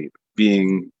night's sleep.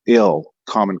 Being ill,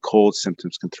 common cold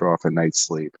symptoms can throw off a night's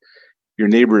sleep. Your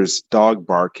neighbor's dog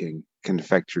barking can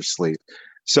affect your sleep.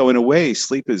 So in a way,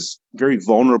 sleep is very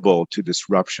vulnerable to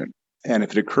disruption. And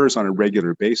if it occurs on a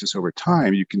regular basis over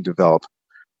time, you can develop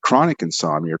chronic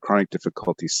insomnia or chronic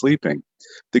difficulty sleeping.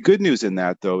 The good news in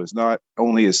that, though, is not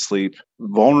only is sleep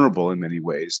vulnerable in many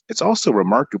ways, it's also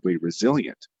remarkably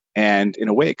resilient. And in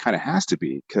a way, it kind of has to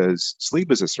be, because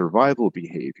sleep is a survival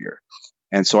behavior.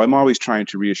 And so I'm always trying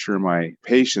to reassure my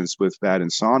patients with bad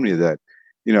insomnia that,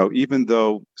 even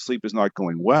though sleep is not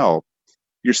going well,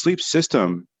 your sleep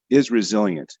system is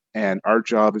resilient. And our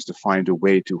job is to find a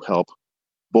way to help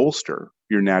bolster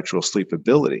your natural sleep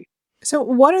ability. So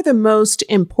what are the most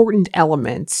important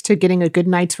elements to getting a good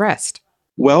night's rest?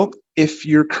 Well, if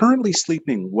you're currently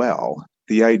sleeping well,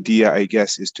 the idea, I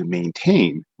guess, is to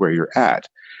maintain where you're at.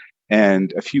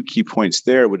 And a few key points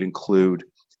there would include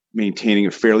maintaining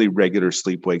a fairly regular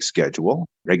sleep-wake schedule,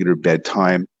 regular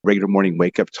bedtime, regular morning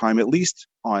wake-up time, at least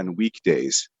on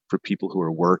weekdays for people who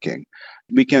are working.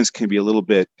 Weekends can be a little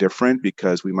bit different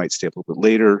because we might stay up a little bit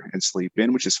later and sleep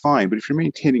in, which is fine. But if you're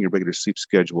maintaining a regular sleep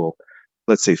schedule,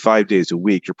 let's say 5 days a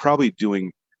week, you're probably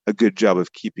doing a good job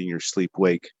of keeping your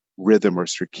sleep-wake rhythm or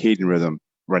circadian rhythm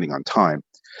running on time.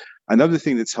 Another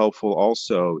thing that's helpful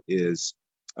also is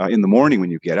in the morning when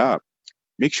you get up,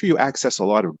 make sure you access a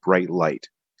lot of bright light.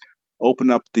 Open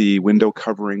up the window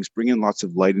coverings, bring in lots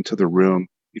of light into the room.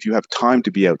 If you have time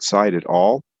to be outside at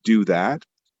all, do that.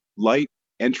 Light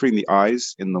entering the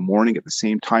eyes in the morning at the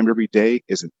same time every day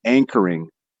is an anchoring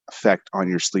effect on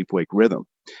your sleep-wake rhythm.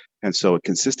 And so a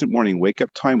consistent morning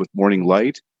wake-up time with morning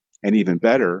light, and even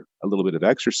better, a little bit of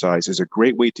exercise is a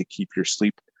great way to keep your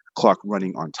sleep clock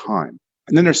running on time.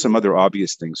 And then there's some other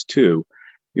obvious things too.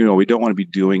 We don't want to be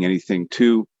doing anything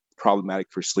too problematic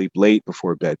for sleep late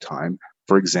before bedtime.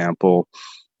 For example,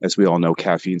 as we all know,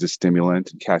 caffeine's a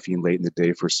stimulant, and caffeine late in the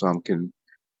day for some can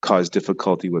cause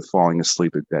difficulty with falling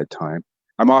asleep at bedtime.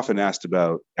 I'm often asked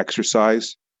about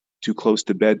exercise too close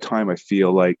to bedtime. I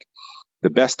feel like the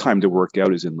best time to work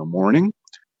out is in the morning.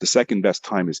 The second best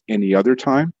time is any other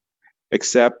time,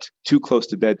 except too close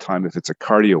to bedtime if it's a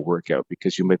cardio workout,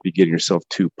 because you might be getting yourself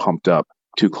too pumped up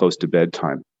too close to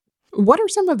bedtime. What are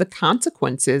some of the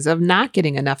consequences of not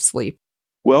getting enough sleep?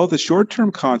 Well, the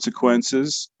short-term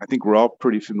consequences, I think we're all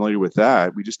pretty familiar with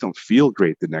that. We just don't feel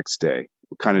great the next day.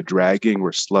 We're kind of dragging,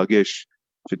 we're sluggish,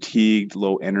 fatigued,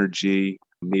 low energy.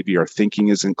 Maybe our thinking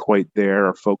isn't quite there.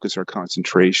 Our focus, our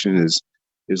concentration is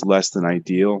less than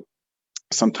ideal.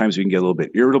 Sometimes we can get a little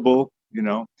bit irritable,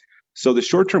 So the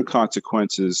short-term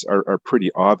consequences are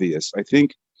pretty obvious. I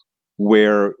think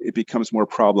where it becomes more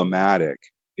problematic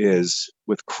is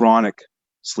with chronic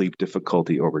sleep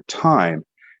difficulty over time.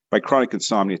 By chronic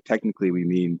insomnia, technically we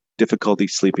mean difficulty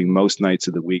sleeping most nights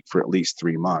of the week for at least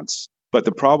 3 months. But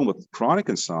the problem with chronic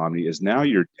insomnia is now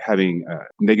you're having a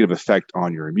negative effect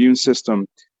on your immune system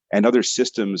and other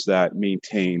systems that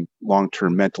maintain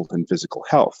long-term mental and physical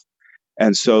health.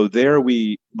 And so there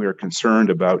we're concerned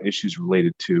about issues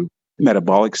related to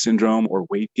metabolic syndrome or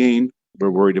weight gain.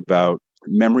 We're worried about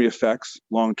memory effects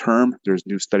long-term. There's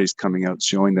new studies coming out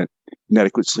showing that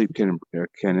inadequate sleep can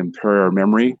impair our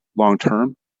memory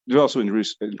long-term. There's also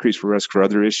increased risk for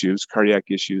other issues, cardiac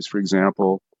issues, for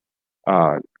example.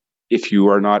 If you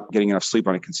are not getting enough sleep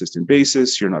on a consistent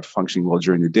basis, you're not functioning well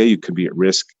during the day, you could be at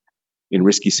risk in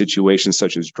risky situations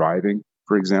such as driving,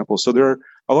 for example. So there are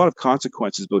a lot of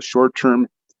consequences, both short-term,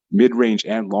 mid-range,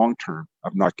 and long-term,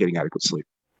 of not getting adequate sleep.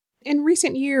 In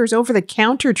recent years,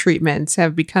 over-the-counter treatments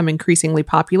have become increasingly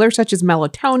popular, such as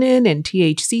melatonin and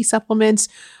THC supplements.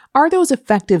 Are those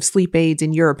effective sleep aids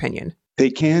in your opinion?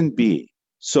 They can be.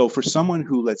 So for someone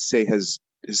who, let's say, is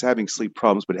having sleep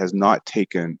problems but has not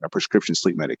taken a prescription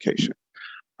sleep medication,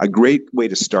 a great way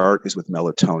to start is with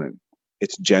melatonin.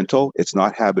 It's gentle, it's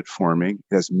not habit-forming,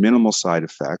 it has minimal side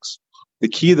effects. The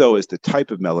key, though, is the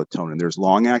type of melatonin. There's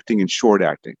long-acting and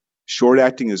short-acting.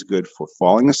 Short-acting is good for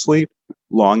falling asleep.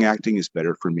 Long-acting is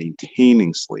better for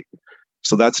maintaining sleep.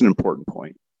 So that's an important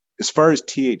point. As far as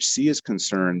THC is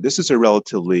concerned, this is a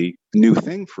relatively new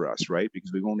thing for us, right?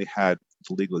 Because we've only had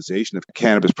the legalization of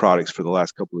cannabis products for the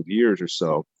last couple of years or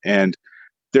so. And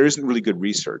there isn't really good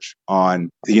research on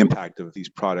the impact of these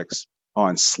products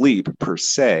on sleep per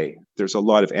se. There's a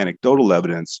lot of anecdotal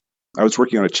evidence. I was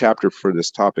working on a chapter for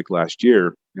this topic last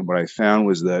year, and what I found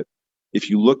was that if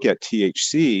you look at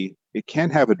THC, it can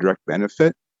have a direct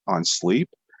benefit on sleep,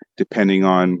 depending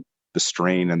on the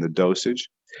strain and the dosage.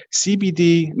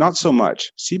 CBD, not so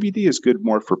much. CBD is good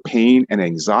more for pain and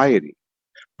anxiety.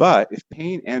 But if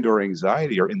pain and or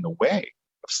anxiety are in the way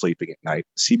of sleeping at night,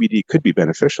 CBD could be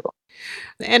beneficial.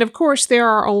 And of course, there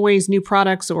are always new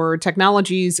products or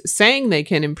technologies saying they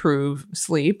can improve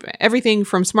sleep, everything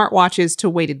from smartwatches to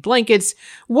weighted blankets.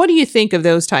 What do you think of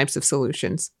those types of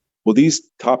solutions? Well, these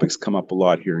topics come up a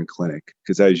lot here in clinic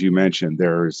because, as you mentioned,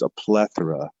 there's a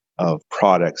plethora of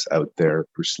products out there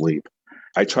for sleep.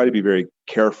 I try to be very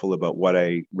careful about what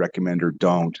I recommend or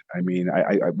don't. I mean,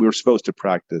 we're supposed to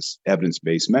practice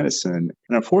evidence-based medicine.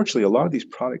 And unfortunately, a lot of these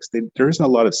products, there isn't a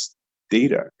lot of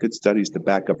data, good studies to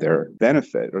back up their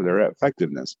benefit or their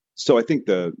effectiveness. So I think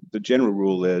the general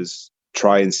rule is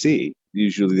try and see.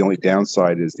 Usually the only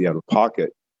downside is the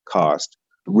out-of-pocket cost.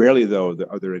 Rarely, though,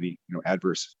 are there any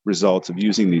adverse results of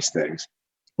using these things.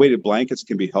 Weighted blankets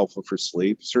can be helpful for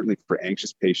sleep, certainly for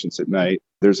anxious patients at night.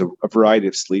 There's a variety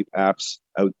of sleep apps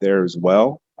out there as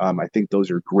well. I think those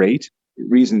are great. The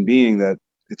reason being that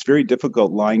it's very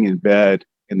difficult lying in bed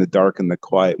in the dark and the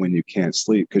quiet when you can't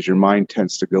sleep because your mind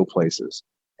tends to go places.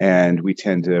 And we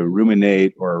tend to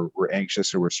ruminate, or we're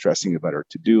anxious, or we're stressing about our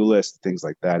to-do list, things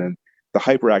like that. And the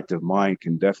hyperactive mind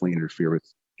can definitely interfere with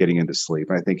getting into sleep.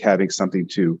 And I think having something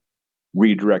to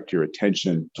redirect your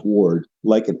attention toward,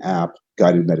 like an app,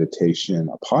 guided meditation,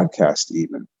 a podcast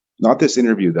even. Not this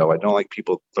interview, though. I don't like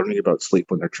people learning about sleep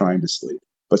when they're trying to sleep.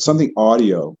 But something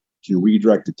audio can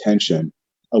redirect attention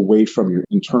away from your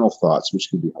internal thoughts, which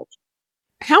can be helpful.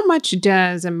 How much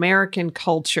does American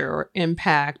culture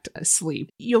impact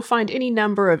sleep? You'll find any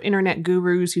number of internet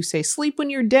gurus who say sleep when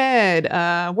you're dead,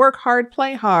 work hard,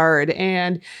 play hard,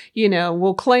 and,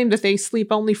 will claim that they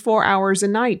sleep only 4 hours a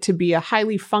night to be a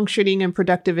highly functioning and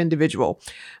productive individual.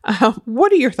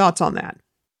 What are your thoughts on that?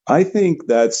 I think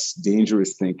that's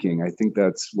dangerous thinking. I think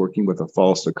that's working with a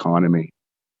false economy.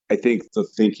 I think the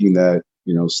thinking that,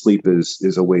 sleep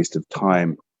is a waste of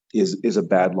time is a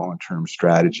bad long-term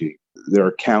strategy. There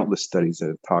are countless studies that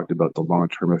have talked about the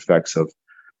long-term effects of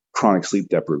chronic sleep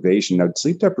deprivation. Now,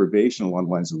 sleep deprivation along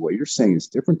the lines of what you're saying is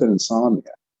different than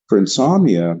insomnia. For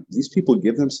insomnia, these people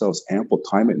give themselves ample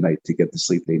time at night to get the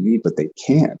sleep they need, but they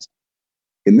can't.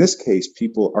 In this case,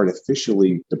 people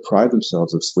artificially deprive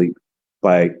themselves of sleep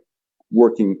by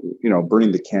working,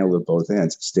 burning the candle at both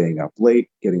ends, staying up late,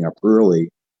 getting up early,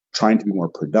 trying to be more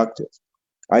productive.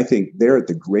 I think they're at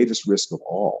the greatest risk of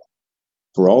all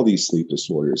for all these sleep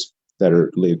disorders that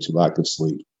are related to lack of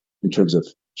sleep in terms of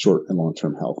short and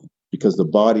long-term health, because the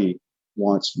body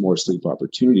wants more sleep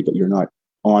opportunity, but you're not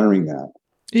honoring that.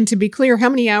 And to be clear, how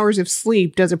many hours of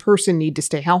sleep does a person need to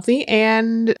stay healthy?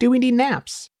 And do we need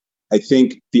naps? I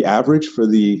think the average for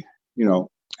the,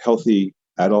 healthy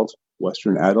adult,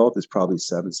 Western adult, is probably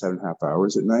 7.5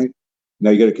 hours at night.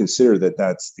 Now you got to consider that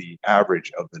that's the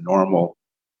average of the normal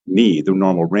need, the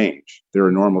normal range. There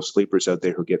are normal sleepers out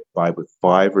there who get by with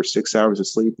 5 or 6 hours of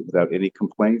sleep without any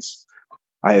complaints.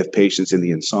 I have patients in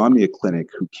the insomnia clinic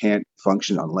who can't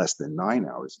function on less than 9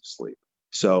 hours of sleep.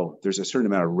 So there's a certain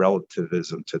amount of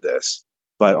relativism to this.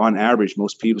 But on average,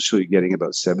 most people should be getting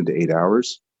about 7 to 8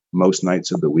 hours most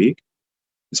nights of the week.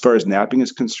 As far as napping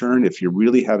is concerned, if you're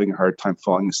really having a hard time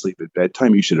falling asleep at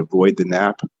bedtime, you should avoid the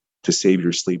nap to save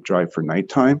your sleep drive for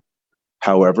nighttime.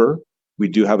 However, we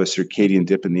do have a circadian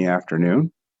dip in the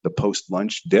afternoon, the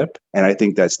post-lunch dip, and I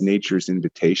think that's nature's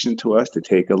invitation to us to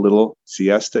take a little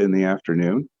siesta in the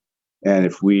afternoon. And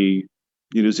if we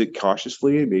use it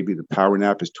cautiously, maybe the power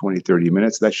nap is 20, 30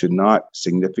 minutes, that should not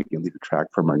significantly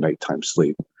detract from our nighttime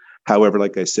sleep. However,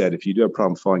 like I said, if you do have a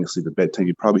problem falling asleep at bedtime,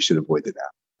 you probably should avoid the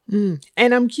nap.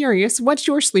 And I'm curious, what's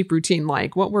your sleep routine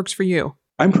like? What works for you?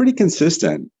 I'm pretty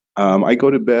consistent. I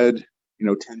go to bed,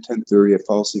 10:30. I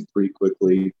fall asleep pretty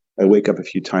quickly. I wake up a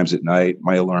few times at night.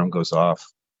 My alarm goes off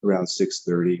around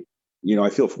 6:30. I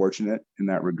feel fortunate in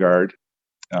that regard.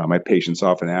 My patients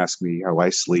often ask me how I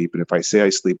sleep. And if I say I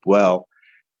sleep well,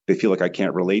 they feel like I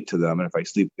can't relate to them. And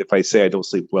if I say I don't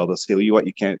sleep well, they'll say, well,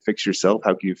 you can't fix yourself.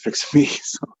 How can you fix me?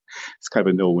 So it's kind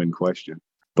of a no-win question.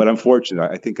 But I'm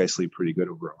fortunate. I think I sleep pretty good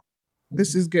overall.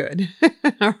 This is good.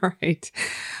 All right.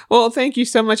 Well, thank you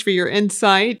so much for your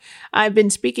insight. I've been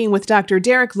speaking with Dr.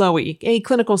 Derek Lowy, a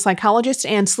clinical psychologist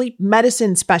and sleep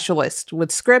medicine specialist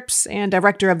with Scripps and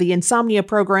director of the insomnia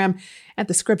program at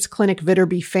the Scripps Clinic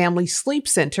Viterbi Family Sleep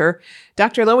Center.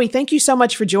 Dr. Lowy, thank you so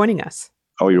much for joining us.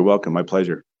 Oh, you're welcome. My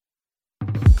pleasure.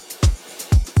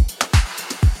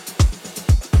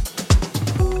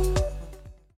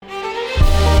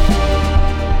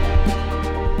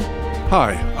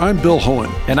 Hi, I'm Bill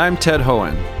Hohen. And I'm Ted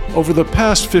Hohen. Over the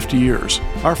past 50 years,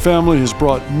 our family has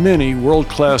brought many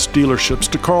world-class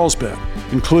dealerships to Carlsbad,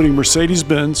 including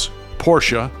Mercedes-Benz,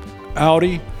 Porsche,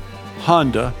 Audi,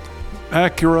 Honda,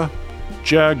 Acura,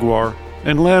 Jaguar,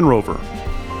 and Land Rover.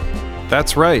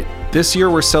 That's right. This year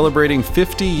we're celebrating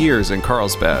 50 years in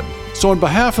Carlsbad. So on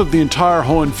behalf of the entire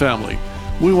Hohen family,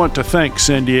 we want to thank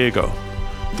San Diego.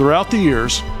 Throughout the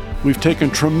years, we've taken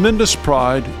tremendous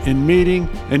pride in meeting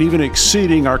and even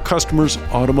exceeding our customers'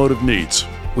 automotive needs.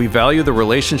 We value the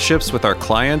relationships with our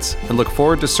clients and look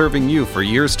forward to serving you for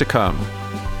years to come.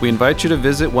 We invite you to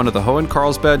visit one of the Hohen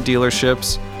Carlsbad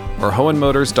dealerships or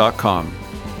hohenmotors.com.